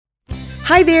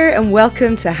Hi there and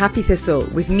welcome to Happy Thistle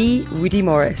with me, Woody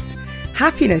Morris.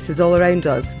 Happiness is all around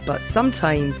us, but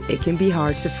sometimes it can be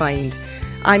hard to find.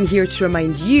 I'm here to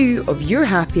remind you of your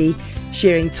happy,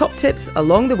 sharing top tips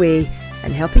along the way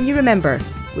and helping you remember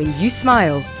when you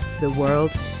smile, the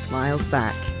world smiles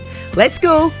back. Let's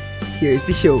go! Here's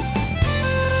the show.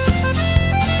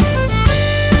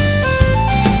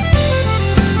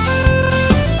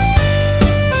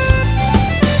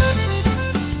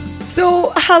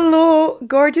 So, hello,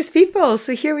 gorgeous people.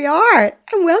 So here we are,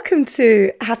 and welcome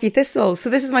to Happy Thistle. So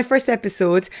this is my first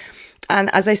episode, and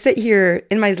as I sit here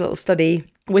in my little study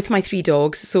with my 3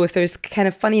 dogs, so if there's kind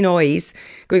of funny noise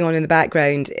going on in the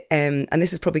background, and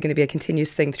this is probably going to be a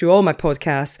continuous thing through all my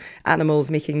podcasts, animals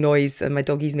making noise and my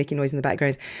doggies making noise in the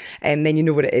background, then you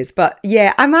know what it is. But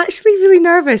yeah, I'm actually really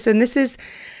nervous, and this is...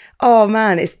 oh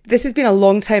man, this has been a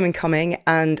long time in coming,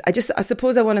 and I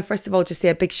suppose I want to first of all just say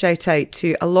a big shout out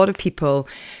to a lot of people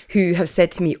who have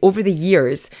said to me over the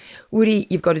years, Woody,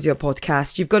 you've got to do a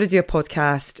podcast, you've got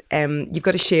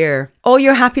to share all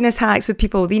your happiness hacks with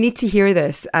people, they need to hear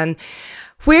this. And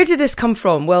where did this come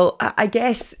from? Well, I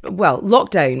guess,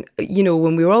 lockdown,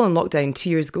 when we were all in lockdown 2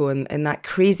 years ago, and in that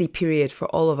crazy period for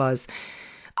all of us,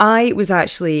 I was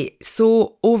actually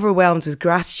so overwhelmed with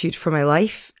gratitude for my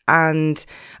life. And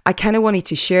I kind of wanted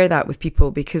to share that with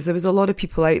people because there was a lot of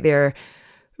people out there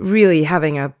really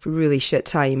having a really shit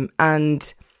time.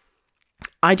 And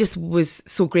I just was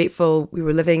so grateful.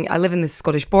 I live in the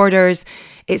Scottish borders.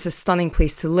 It's a stunning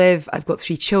place to live. I've got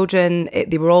 3 children.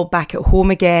 They were all back at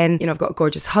home again. I've got a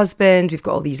gorgeous husband. We've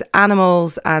got all these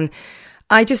animals. And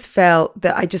I just felt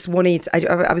that I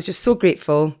was just so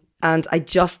grateful. And I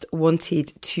just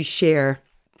wanted to share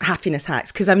happiness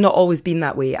hacks because I've not always been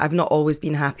that way. I've not always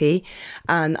been happy,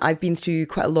 and I've been through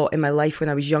quite a lot in my life when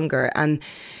I was younger, and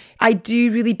I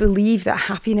do really believe that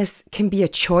happiness can be a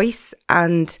choice,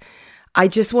 and I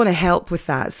just want to help with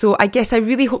that. So I guess I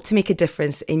really hope to make a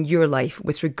difference in your life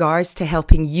with regards to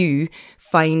helping you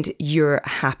find your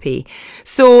happy.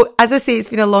 So as I say, it's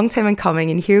been a long time in coming,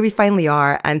 and here we finally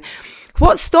are. And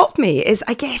what stopped me is,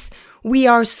 I guess, we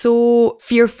are so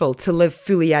fearful to live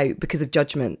fully out because of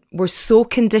judgment. We're so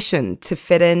conditioned to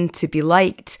fit in, to be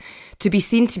liked, to be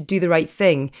seen to do the right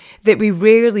thing, that we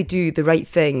rarely do the right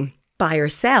thing by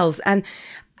ourselves. And,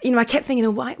 I kept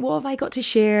thinking, what have I got to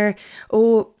share?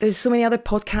 Oh, there's so many other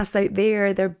podcasts out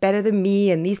there. They're better than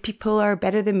me, and these people are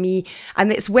better than me.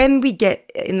 And it's when we get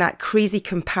in that crazy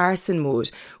comparison mode,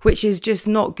 which is just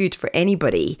not good for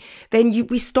anybody, then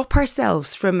we stop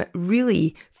ourselves from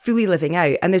really fully living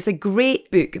out. And there's a great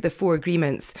book, The 4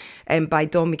 Agreements, by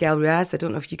Don Miguel Ruiz. I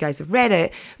don't know if you guys have read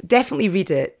it. Definitely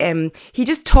read it. He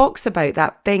just talks about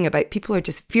that thing about people are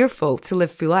just fearful to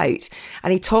live full out.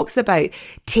 And he talks about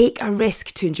take a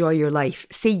risk to enjoy your life.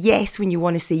 Say yes when you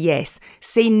want to say yes.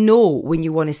 Say no when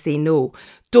you want to say no.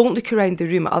 Don't look around the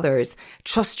room at others.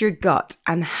 Trust your gut,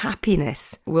 and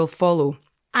happiness will follow.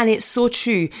 And it's so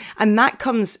true. And that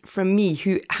comes from me,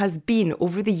 who has been,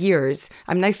 over the years,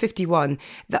 I'm now 51,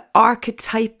 the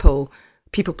archetypal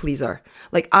people pleaser.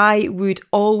 Like, I would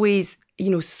always,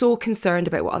 so concerned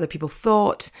about what other people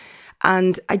thought.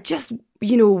 And I just,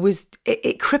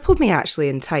 it crippled me actually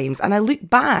in times. And I look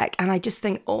back and I just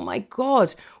think, oh my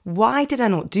God, why did I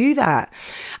not do that?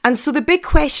 And so the big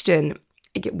question,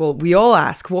 well, we all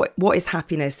ask, what is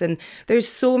happiness? And there's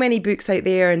so many books out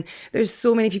there, and there's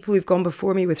so many people who've gone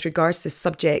before me with regards to this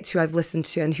subject who I've listened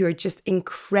to and who are just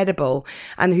incredible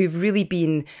and who've really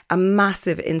been a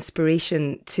massive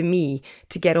inspiration to me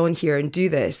to get on here and do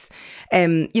this.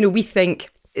 We think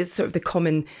it's sort of the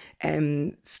common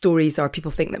stories are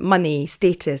people think that money,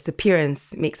 status,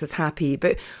 appearance makes us happy.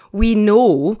 But we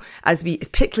know,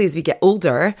 particularly as we get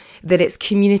older, that it's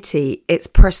community, it's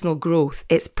personal growth,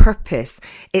 it's purpose,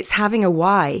 it's having a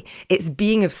why, it's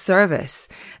being of service.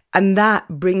 And that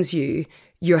brings you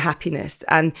your happiness.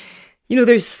 And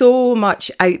there's so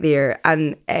much out there,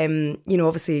 and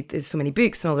obviously there's so many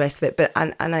books and all the rest of it. But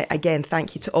and I again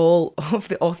thank you to all of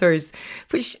the authors,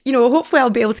 which hopefully I'll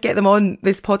be able to get them on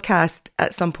this podcast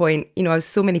at some point. I have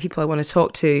so many people I want to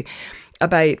talk to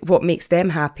about what makes them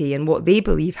happy and what they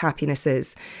believe happiness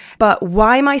is. But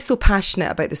why am I so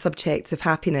passionate about the subject of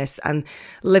happiness and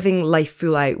living life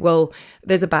full out? Well,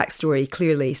 there's a backstory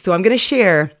clearly, so I'm going to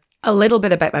share a little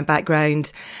bit about my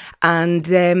background, and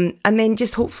then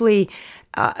just hopefully,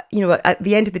 at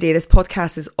the end of the day, this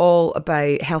podcast is all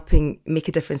about helping make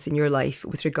a difference in your life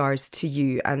with regards to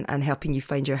you and helping you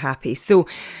find your happy. So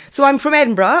I'm from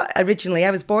Edinburgh originally. I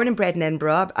was born and bred in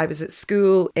Edinburgh. I was at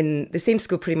school, in the same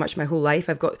school pretty much my whole life.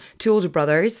 I've got 2 older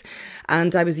brothers,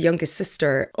 and I was the youngest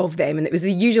sister of them. And it was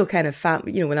the usual kind of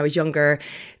when I was younger,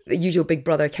 the usual big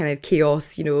brother kind of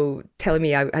chaos, telling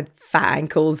me I had fat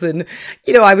ankles and,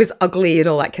 I was ugly and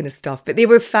all that kind of stuff. But they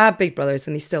were fab big brothers,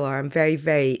 and they still are. I'm very,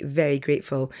 very, very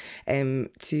grateful and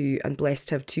blessed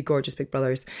to have two gorgeous big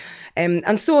brothers.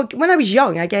 And so when I was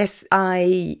young, I guess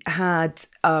I had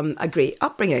a great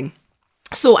upbringing.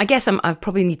 So I guess I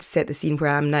probably need to set the scene where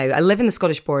I am now. I live in the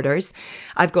Scottish borders.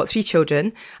 I've got 3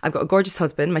 children. I've got a gorgeous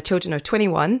husband. My children are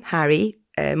 21, Harry,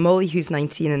 Molly, who's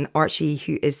 19, and Archie,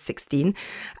 who is 16,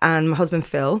 and my husband,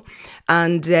 Phil.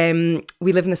 And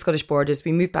we live in the Scottish borders.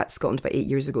 We moved back to Scotland about 8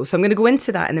 years ago. So I'm going to go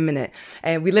into that in a minute.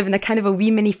 We live in a kind of a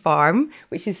wee mini farm,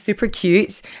 which is super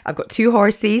cute. I've got 2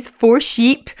 horses, 4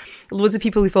 sheep. Loads of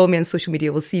people who follow me on social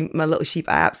media will see my little sheep.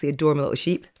 I absolutely adore my little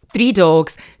sheep. 3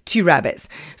 dogs, 2 rabbits.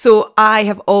 So I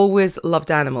have always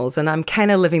loved animals, and I'm kind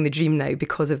of living the dream now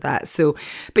because of that. So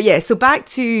back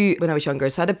to when I was younger.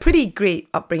 So I had a pretty great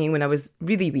upbringing when I was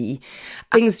really wee.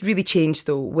 Things really changed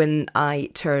though when I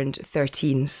turned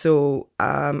 13. So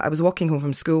I was walking home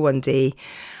from school one day,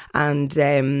 and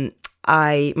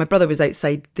my brother was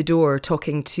outside the door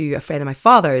talking to a friend of my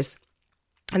father's,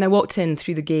 and I walked in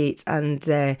through the gate,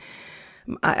 and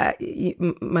I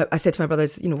said to my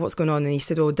brothers, what's going on? And he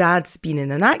said, oh, Dad's been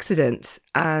in an accident.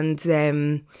 And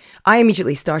I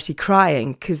immediately started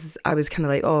crying because I was kind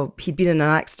of like, oh, he'd been in an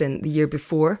accident the year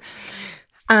before.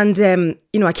 And,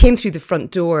 I came through the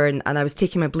front door and I was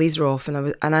taking my blazer off,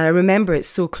 and I remember it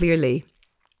so clearly.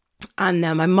 And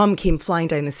my mum came flying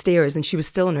down the stairs, and she was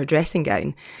still in her dressing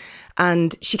gown.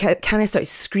 And she kind of started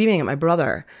screaming at my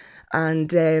brother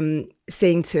and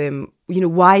saying to him,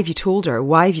 why have you told her?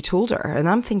 Why have you told her? And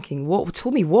I'm thinking, what?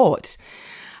 Told me what?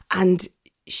 And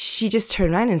she just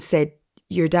turned around and said,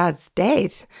 your dad's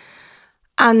dead.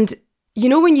 And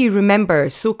when you remember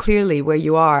so clearly where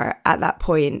you are at that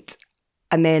point,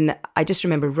 and then I just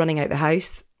remember running out the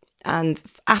house. And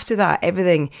after that,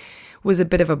 everything was a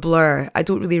bit of a blur. I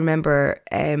don't really remember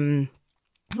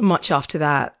much after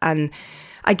that. And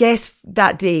I guess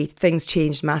that day things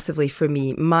changed massively for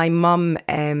me. My mum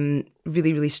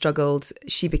really, really struggled.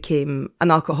 She became an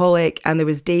alcoholic, and there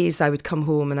was days I would come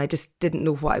home and I just didn't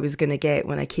know what I was going to get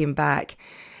when I came back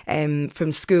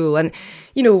from school. And,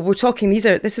 we're talking,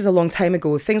 this is a long time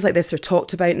ago. Things like this are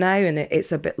talked about now, and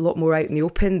it's a lot more out in the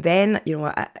open. Then,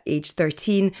 at age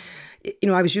 13,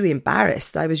 I was really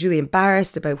embarrassed. I was really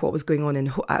embarrassed about what was going on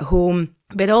at home,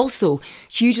 but also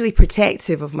hugely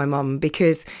protective of my mum,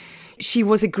 because she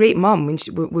was a great mum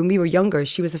when we were younger.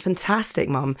 She was a fantastic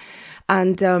mum.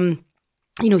 And,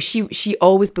 she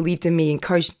always believed in me,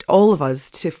 encouraged all of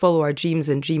us to follow our dreams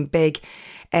and dream big.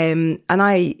 And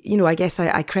I guess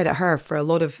I credit her for a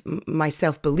lot of my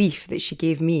self-belief that she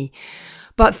gave me.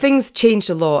 But things changed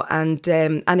a lot, and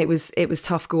it was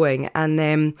tough going. And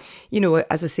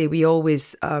as I say, we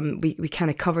always we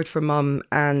kind of covered for mum,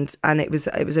 and it was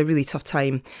a really tough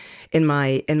time in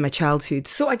my childhood.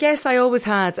 So I guess I always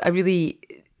had a really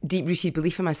deep-rooted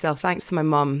belief in myself, thanks to my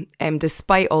mum,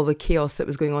 despite all the chaos that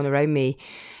was going on around me.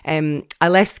 I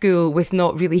left school with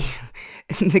not really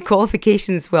the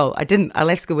qualifications. Well, I didn't. I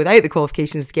left school without the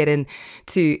qualifications to get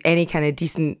into any kind of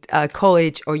decent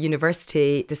college or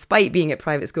university, despite being at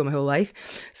private school my whole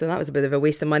life. So that was a bit of a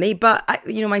waste of money. But,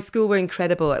 my school were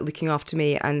incredible at looking after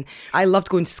me, and I loved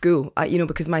going to school,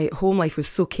 because my home life was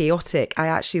so chaotic. I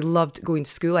actually loved going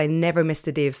to school. I never missed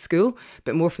a day of school,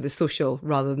 but more for the social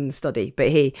rather than the study. But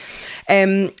hey,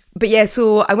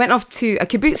 so I went off to a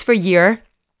kibbutz for a year.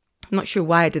 I'm not sure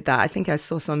why I did that. I think I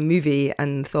saw some movie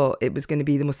and thought it was going to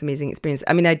be the most amazing experience.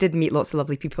 I mean, I did meet lots of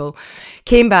lovely people.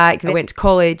 Came back, I went to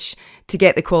college to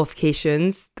get the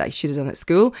qualifications that I should have done at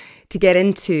school, to get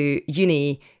into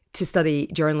uni to study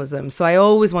journalism. So I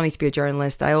always wanted to be a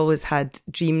journalist. I always had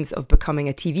dreams of becoming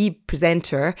a TV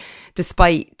presenter,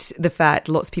 despite the fact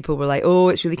lots of people were like, oh,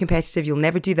 it's really competitive, you'll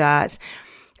never do that.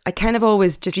 I kind of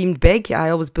always just dreamed big. I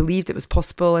always believed it was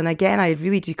possible. And again, I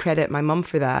really do credit my mum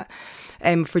for that.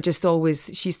 For just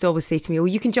always, she used to always say to me, oh,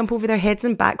 you can jump over their heads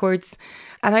and backwards.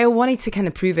 And I wanted to kind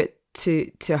of prove it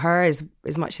to her as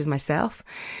much as myself.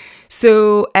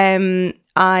 So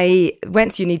I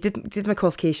went to uni, did my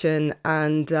qualification,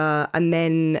 and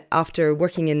then after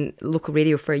working in local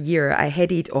radio for a year, I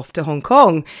headed off to Hong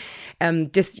Kong.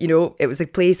 It was a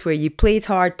place where you played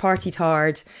hard, partied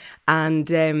hard,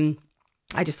 and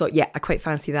I just thought, yeah, I quite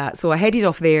fancy that. So I headed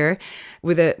off there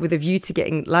with a view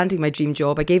to landing my dream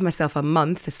job. I gave myself a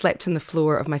month. I slept on the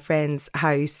floor of my friend's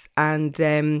house, and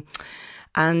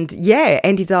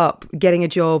ended up getting a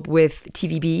job with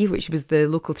TVB, which was the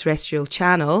local terrestrial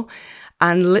channel,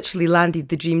 and literally landed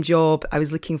the dream job I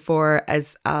was looking for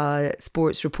as a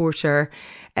sports reporter,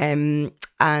 and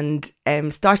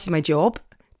started my job.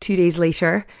 2 days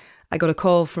later, I got a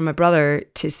call from my brother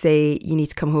to say, you need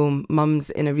to come home. Mum's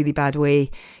in a really bad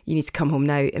way. You need to come home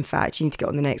now. In fact, you need to get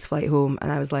on the next flight home.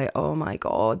 And I was like, oh my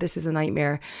God, this is a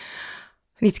nightmare.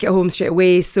 I need to get home straight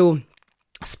away. So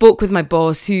spoke with my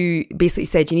boss, who basically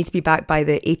said, you need to be back by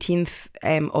the 18th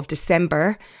of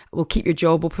December. We'll keep your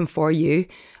job open for you.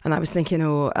 And I was thinking,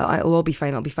 oh, it'll all be fine.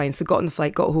 It'll be fine. So got on the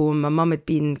flight, got home. My mum had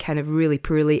been kind of really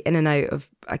poorly, in and out of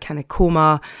a kind of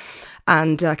coma.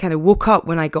 And I kind of woke up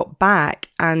when I got back.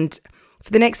 And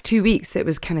for the next 2 weeks, it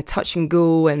was kind of touch and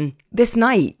go. And this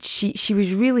night, she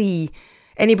was really...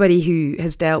 Anybody who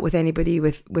has dealt with anybody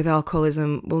with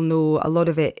alcoholism will know a lot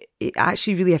of it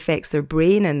actually really affects their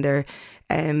brain and their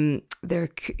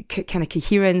kind of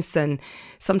coherence. And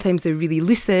sometimes they're really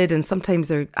lucid and sometimes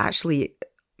they're actually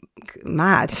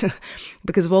mad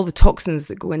because of all the toxins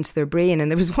that go into their brain. And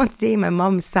there was one day my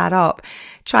mum sat up,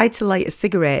 tried to light a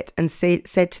cigarette and said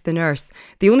to the nurse,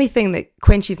 the only thing that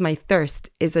quenches my thirst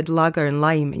is a lager and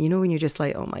lime. And you know when you're just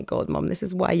like, oh my God, Mum, this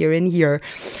is why you're in here.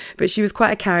 But she was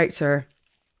quite a character.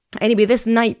 Anyway, this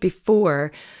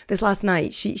last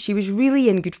night, she was really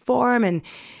in good form. And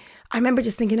I remember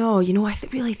just thinking, oh, you know, I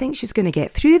really think she's going to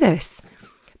get through this.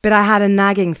 But I had a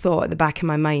nagging thought at the back of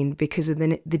my mind because of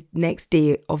the next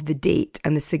day of the date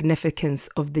and the significance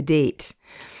of the date,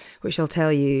 which I'll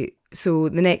tell you. So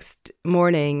the next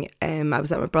morning, I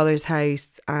was at my brother's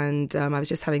house and I was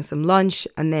just having some lunch.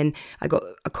 And then I got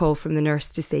a call from the nurse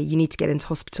to say, you need to get into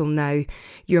hospital now.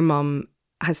 Your mum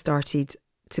has started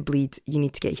to bleed. You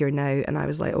need to get here now. And I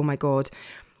was like, oh my God,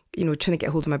 you know, trying to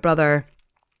get hold of my brother.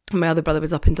 My other brother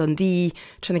was up in Dundee,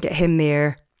 trying to get him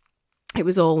there. It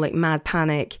was all like mad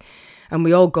panic and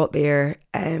we all got there.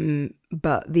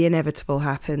 But the inevitable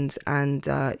happened and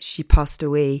she passed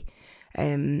away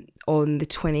on the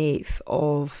 28th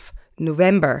of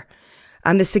November.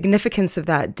 And the significance of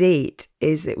that date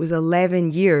is it was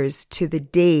 11 years to the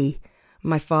day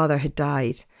my father had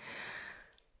died.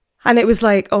 And it was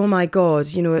like, oh my God,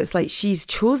 you know, it's like she's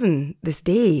chosen this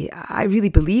day. I really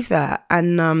believe that.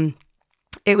 And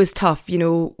it was tough, you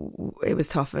know, it was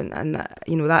tough. And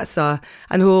you know, that's a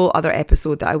whole other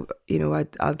episode that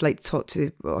I'd like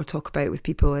to talk about with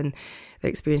people and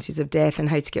their experiences of death and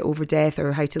how to get over death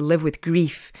or how to live with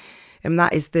grief. And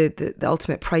that is the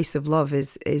ultimate price of love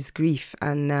is grief.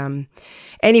 And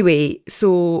anyway,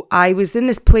 so I was in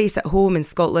this place at home in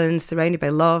Scotland, surrounded by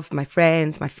love, my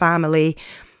friends, my family.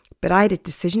 But I had a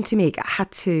decision to make. I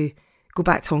had to go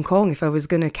back to Hong Kong if I was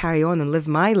going to carry on and live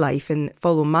my life and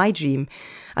follow my dream.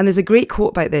 And there's a great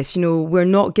quote about this, you know, we're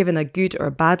not given a good or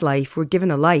a bad life, we're given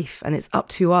a life and it's up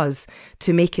to us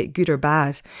to make it good or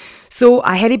bad. So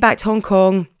I headed back to Hong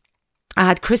Kong. I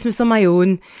had Christmas on my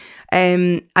own. I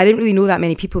didn't really know that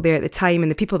many people there at the time, and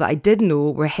the people that I did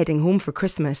know were heading home for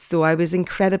Christmas. So I was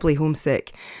incredibly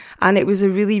homesick and it was a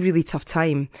really, really tough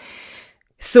time.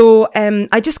 So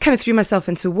I just kind of threw myself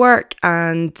into work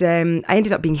and I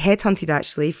ended up being headhunted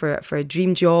actually for a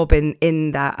dream job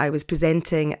in that I was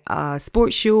presenting a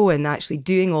sports show and actually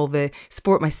doing all the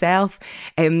sport myself.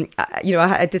 You know,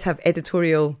 I did have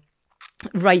editorial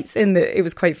rights in that. It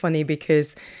was quite funny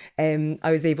because I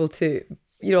was able to,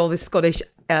 you know, all the Scottish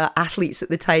athletes at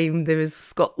the time. There was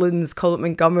Scotland's Colin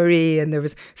Montgomery and there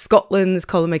was Scotland's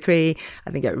Colin McRae.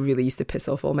 I think it really used to piss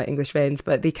off all my English friends,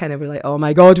 but they kind of were like, oh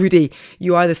my God, Woody,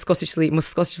 you are the most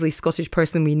Scottish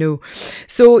person we know.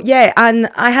 So yeah, and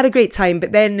I had a great time,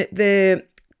 but then the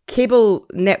cable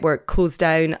network closed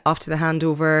down after the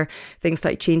handover. Things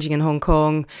started changing in Hong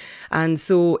Kong. And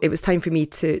so it was time for me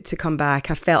to come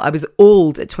back. I felt I was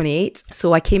old at 28.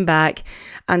 So I came back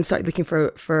and started looking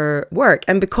for work.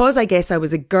 And because I guess I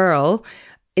was a girl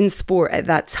in sport at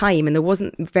that time, and there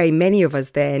wasn't very many of us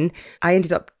then, I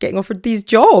ended up getting offered these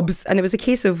jobs. And it was a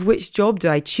case of which job do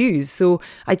I choose? So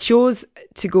I chose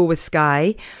to go with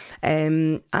Sky.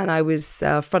 And I was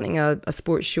fronting a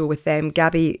sports show with them.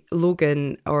 Gabby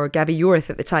Logan, or Gabby Yorth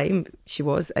at the time, she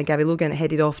was, and Gabby Logan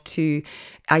headed off to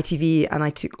ITV and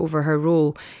I took over her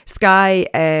role. Sky,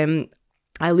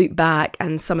 I look back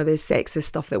and some of the sexist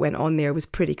stuff that went on there was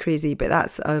pretty crazy, but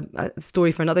that's a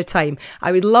story for another time.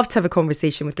 I would love to have a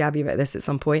conversation with Gabby about this at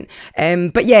some point.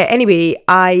 But yeah, anyway,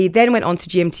 I then went on to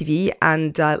GMTV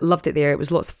and loved it there. It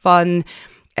was lots of fun.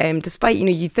 Despite, you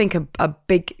know, you'd think a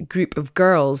big group of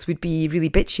girls would be really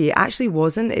bitchy. It actually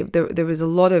wasn't. There was a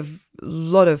lot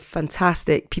of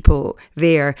fantastic people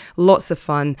there, lots of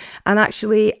fun. And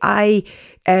actually, I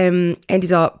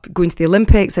ended up going to the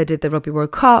Olympics. I did the Rugby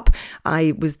World Cup.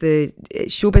 I was the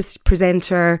showbiz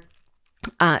presenter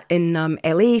in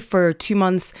LA for 2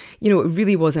 months. You know, it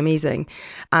really was amazing.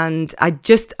 And I'd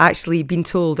just actually been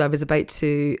told I was about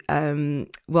to,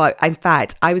 in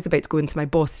fact, I was about to go into my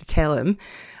boss to tell him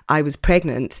I was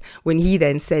pregnant, when he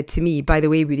then said to me, by the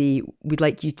way, Woody, we'd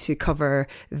like you to cover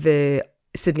the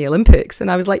Sydney Olympics. And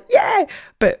I was like, yeah,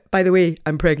 but by the way,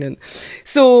 I'm pregnant.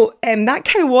 So that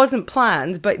kind of wasn't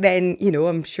planned, but then,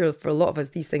 I'm sure for a lot of us,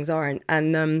 these things aren't.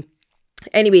 And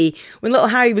anyway, when little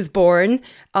Harry was born,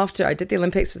 after I did the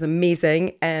Olympics, it was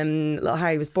amazing. Little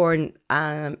Harry was born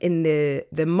in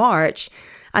the March.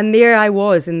 And there I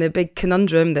was in the big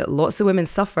conundrum that lots of women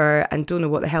suffer and don't know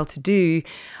what the hell to do.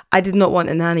 I did not want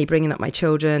a nanny bringing up my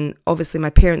children. Obviously,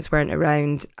 my parents weren't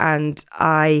around, and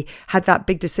I had that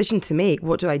big decision to make.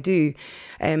 What do I do?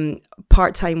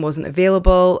 Part-time wasn't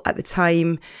available at the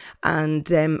time, and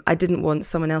I didn't want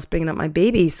someone else bringing up my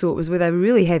baby. So it was with a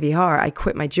really heavy heart. I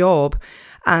quit my job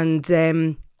and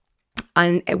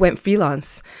it went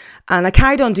freelance. And I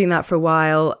carried on doing that for a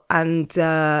while, and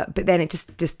but then it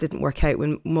just didn't work out.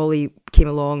 When Molly came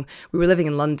along, we were living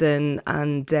in London,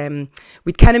 and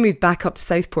we'd kind of moved back up to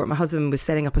Southport. My husband was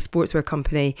setting up a sportswear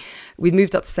company. We'd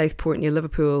moved up to Southport near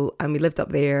Liverpool, and we lived up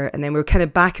there, and then we were kind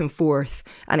of back and forth,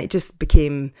 and it just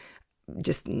became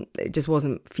it just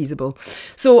wasn't feasible.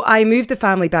 So I moved the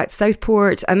family back to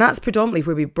Southport, and that's predominantly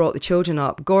where we brought the children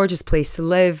up. Gorgeous place to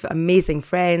live, amazing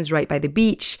friends right by the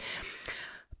beach.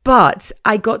 But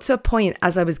I got to a point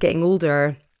as I was getting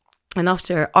older, and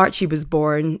after Archie was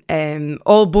born,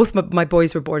 both my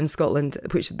boys were born in Scotland,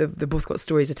 which they both got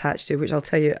stories attached to, which I'll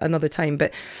tell you another time.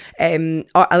 But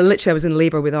I was in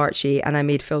labour with Archie, and I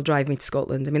made Phil drive me to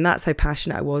Scotland. I mean, that's how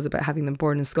passionate I was about having them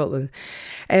born in Scotland.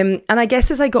 And I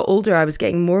guess as I got older, I was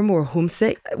getting more and more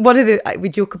homesick. We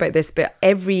joke about this, but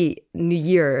every New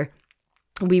Year,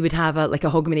 we would have a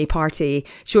Hogmanay party,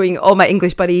 showing all my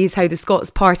English buddies how the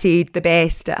Scots partied the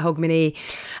best at Hogmanay.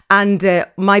 And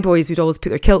my boys would always put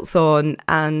their kilts on.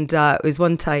 And it was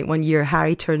one year,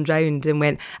 Harry turned round and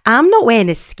went, "I'm not wearing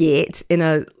a skate,"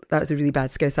 that was a really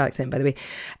bad Scouse accent, by the way.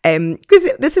 Because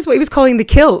this is what he was calling the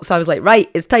kilt. So I was like, right,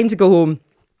 it's time to go home.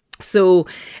 So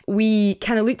we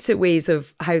kind of looked at ways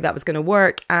of how that was going to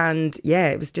work. And yeah,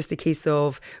 it was just a case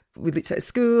of, we looked at a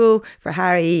school for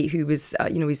Harry, who was,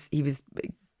 he was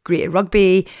great at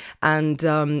rugby. And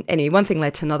anyway, one thing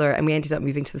led to another, and we ended up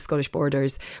moving to the Scottish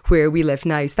borders where we live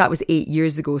now. So that was 8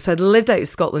 years ago. So I'd lived out of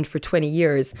Scotland for 20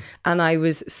 years, and I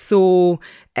was just so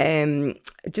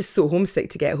homesick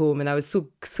to get home. And I was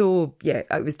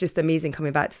it was just amazing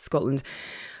coming back to Scotland.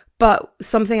 But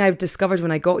something I've discovered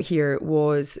when I got here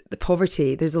was the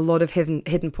poverty. There's a lot of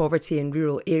hidden poverty in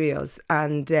rural areas,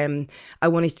 and I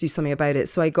wanted to do something about it.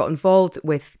 So I got involved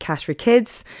with Cash for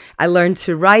Kids. I learned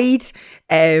to ride,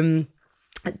 to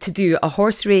do a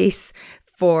horse race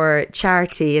for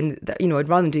charity, and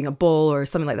rather than doing a ball or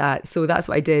something like that. So that's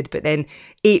what I did. But then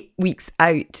 8 weeks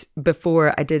out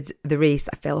before I did the race,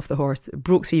 I fell off the horse,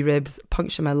 broke 3 ribs,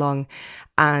 punctured my lung,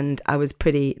 and I was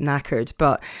pretty knackered.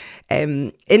 But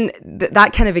that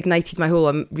kind of ignited my whole,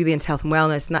 I'm really into health and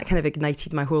wellness, and that kind of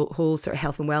ignited my whole sort of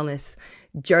health and wellness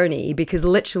journey, because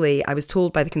literally I was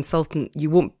told by the consultant, you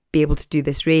won't be able to do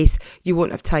this race, you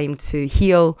won't have time to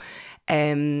heal.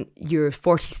 You're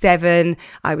 47.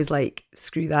 I was like,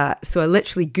 screw that. So I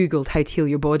literally Googled how to heal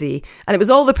your body. And it was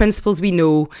all the principles we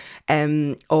know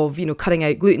of, cutting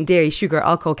out gluten, dairy, sugar,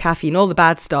 alcohol, caffeine, all the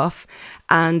bad stuff.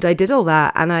 And I did all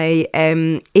that.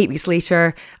 And 8 weeks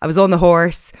later, I was on the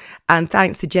horse. And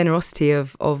thanks to generosity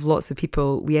of lots of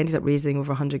people, we ended up raising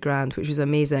over 100 grand, which was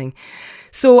amazing.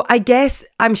 So I guess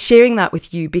I'm sharing that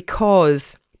with you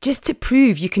because just to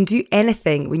prove you can do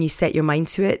anything when you set your mind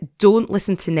to it. Don't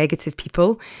listen to negative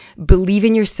people. Believe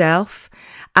in yourself.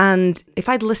 And if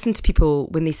I'd listened to people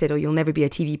when they said, oh, you'll never be a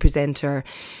TV presenter,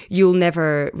 you'll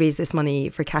never raise this money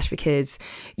for Cash for Kids,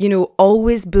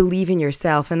 always believe in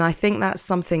yourself. And I think that's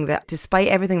something that, despite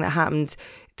everything that happened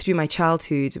through my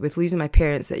childhood with losing my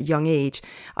parents at a young age,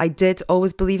 I did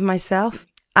always believe in myself.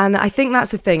 And I think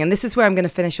that's the thing, and this is where I'm going to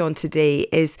finish on today,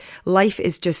 is life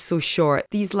is just so short.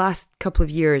 These last couple of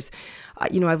years,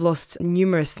 I've lost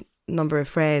numerous number of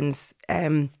friends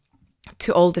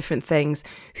to all different things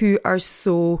who are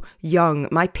so young.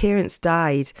 My parents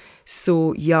died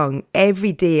so young.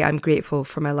 Every day I'm grateful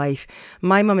for my life.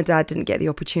 My mum and dad didn't get the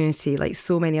opportunity like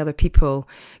so many other people.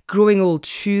 Growing old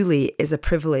truly is a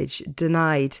privilege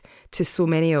denied to so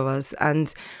many of us,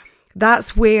 and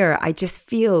that's where I just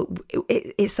feel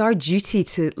it's our duty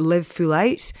to live full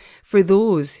out for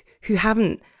those who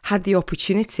haven't had the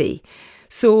opportunity.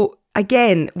 So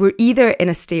again, we're either in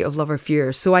a state of love or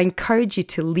fear. So I encourage you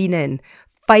to lean in,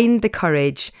 find the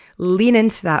courage, lean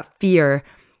into that fear.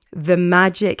 The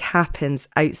magic happens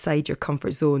outside your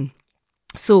comfort zone.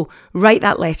 So write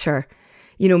that letter,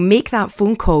 make that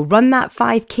phone call, run that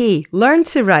 5K, learn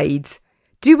to ride,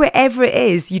 do whatever it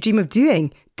is you dream of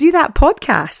doing, do that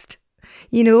podcast.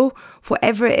 You know,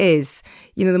 whatever it is,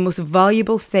 you know, the most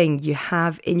valuable thing you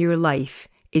have in your life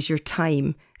is your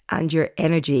time and your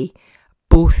energy.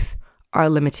 Both are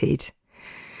limited.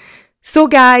 So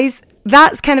guys,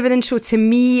 that's kind of an intro to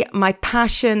me, my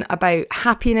passion about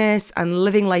happiness and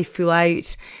living life full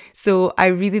out. So I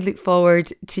really look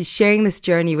forward to sharing this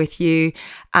journey with you.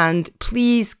 And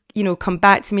please, you know, come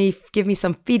back to me, give me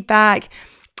some feedback.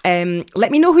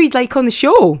 Let me know who you'd like on the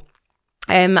show.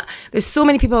 There's so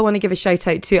many people I want to give a shout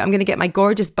out to. I'm going to get my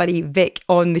gorgeous buddy Vic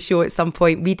on the show at some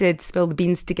point. We did Spill the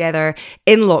Beans together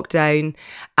in lockdown,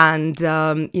 and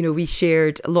you know, we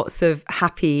shared lots of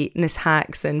happiness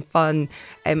hacks and fun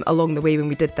along the way when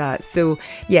we did that. So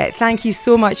yeah, thank you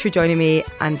so much for joining me,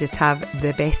 and just have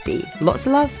the best day. Lots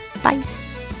of love. Bye.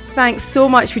 Thanks so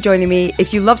much for joining me.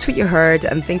 If you loved what you heard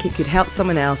and think it could help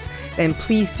someone else, then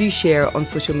please do share on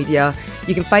social media.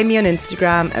 You can find me on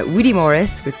Instagram at Woody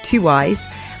Morris with 2 Y's.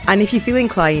 And if you feel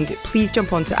inclined, please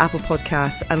jump onto Apple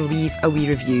Podcasts and leave a wee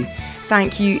review.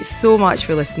 Thank you so much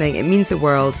for listening. It means the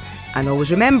world. And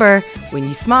always remember, when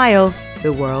you smile,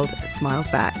 the world smiles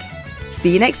back.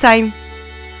 See you next time.